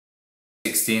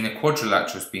16, a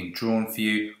quadrilateral has been drawn for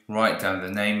you. Write down the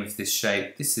name of this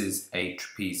shape. This is a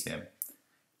trapezium.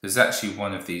 There's actually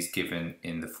one of these given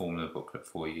in the formula booklet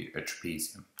for you, a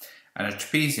trapezium. And a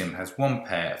trapezium has one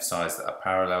pair of sides that are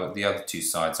parallel, the other two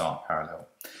sides aren't parallel.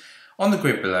 On the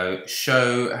grid below,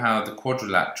 show how the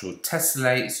quadrilateral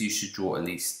tessellates. You should draw at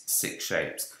least 6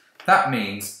 shapes. That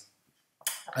means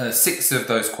 6 of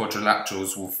those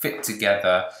quadrilaterals will fit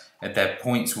together, and their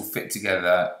points will fit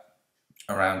together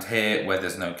around here where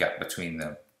there's no gap between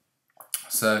them.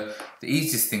 So the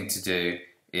easiest thing to do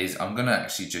is I'm going to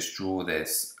actually just draw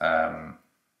this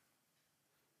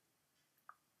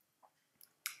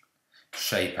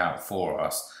shape out for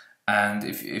us. And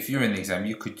if you're in the exam,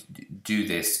 you could do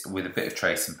this with a bit of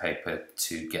tracing paper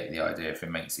to get the idea if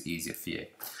it makes it easier for you.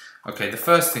 Okay, the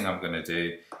first thing I'm going to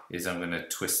do is I'm going to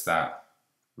twist that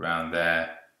round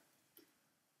there,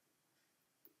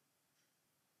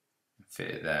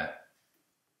 fit it there.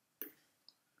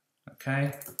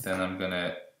 Okay, then I'm going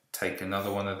to take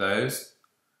another one of those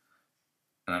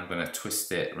and I'm going to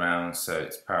twist it round so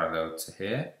it's parallel to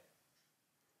here.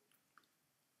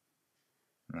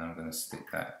 And I'm going to stick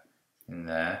that in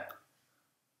there,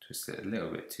 twist it a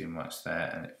little bit too much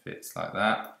there and it fits like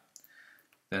that.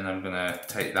 Then I'm going to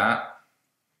take that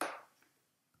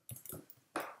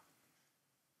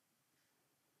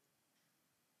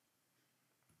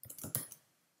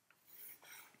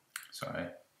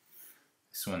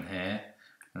this one here,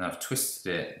 and I've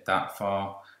twisted it that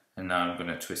far, and now I'm going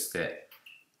to twist it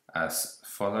as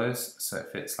follows so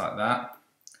it fits like that.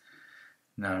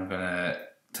 Now I'm going to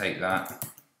take that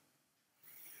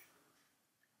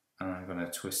and I'm going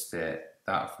to twist it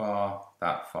that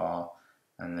far,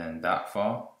 and then that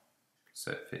far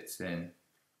so it fits in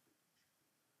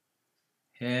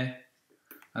here.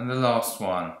 And the last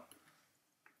one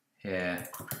here,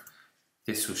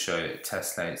 this will show it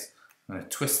tessellates. I'm going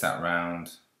to twist that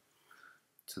round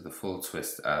to the full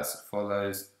twist as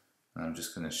follows, and I'm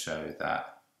just going to show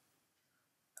that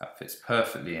that fits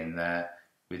perfectly in there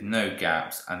with no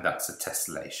gaps, and that's a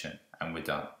tessellation, and we're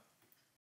done.